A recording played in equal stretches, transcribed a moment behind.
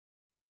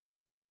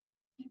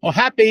Well,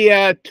 happy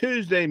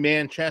Tuesday,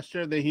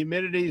 Manchester. The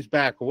humidity is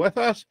back with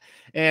us,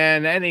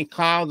 and any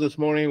clouds this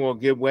morning will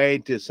give way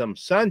to some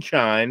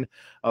sunshine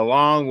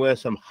along with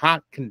some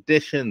hot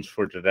conditions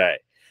for today.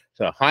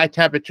 So, high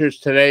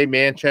temperatures today,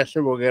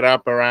 Manchester will get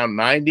up around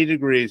 90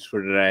 degrees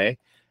for today,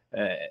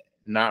 uh,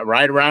 not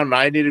right around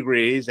 90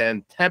 degrees,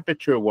 and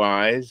temperature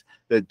wise,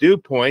 the dew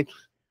point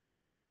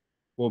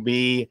will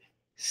be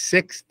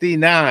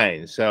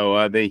 69.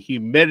 So the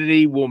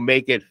humidity will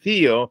make it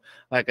feel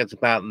like it's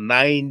about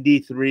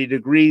 93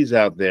 degrees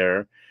out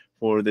there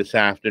for this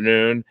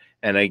afternoon.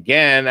 And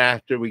again,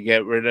 after we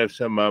get rid of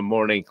some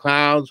morning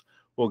clouds,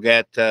 we'll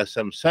get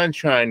some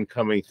sunshine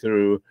coming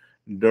through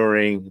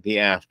during the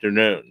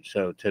afternoon.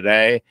 So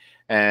today,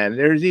 and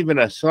there's even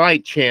a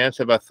slight chance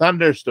of a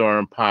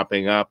thunderstorm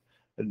popping up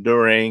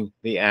during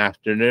the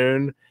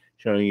afternoon,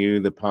 showing you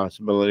the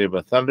possibility of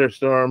a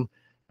thunderstorm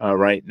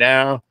right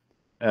now.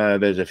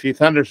 There's a few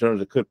thunderstorms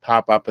that could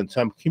pop up in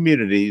some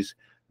communities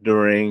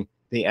during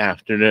the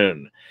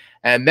afternoon.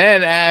 And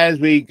then as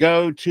we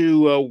go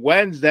to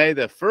Wednesday,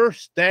 the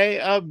first day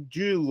of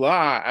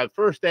July,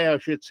 first day, I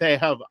should say,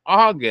 of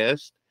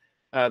August,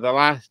 the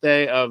last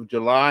day of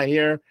July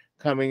here,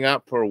 coming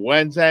up for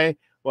Wednesday,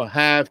 we'll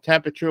have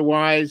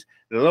temperature-wise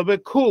a little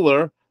bit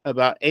cooler,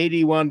 about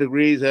 81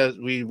 degrees as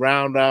we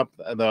round up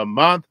the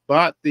month,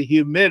 but the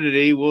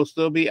humidity will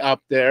still be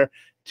up there,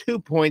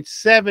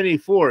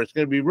 2.74. It's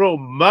going to be real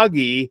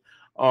muggy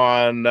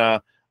on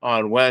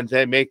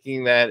Wednesday,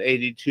 making that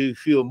 82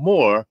 feel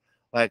more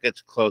like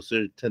it's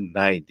closer to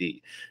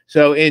 90.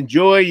 So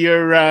enjoy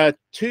your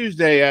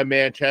Tuesday,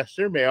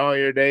 Manchester. May all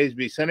your days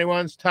be sunny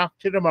ones. Talk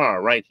to you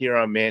tomorrow right here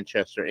on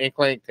Manchester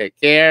Inkling. Take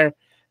care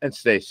and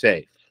stay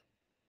safe.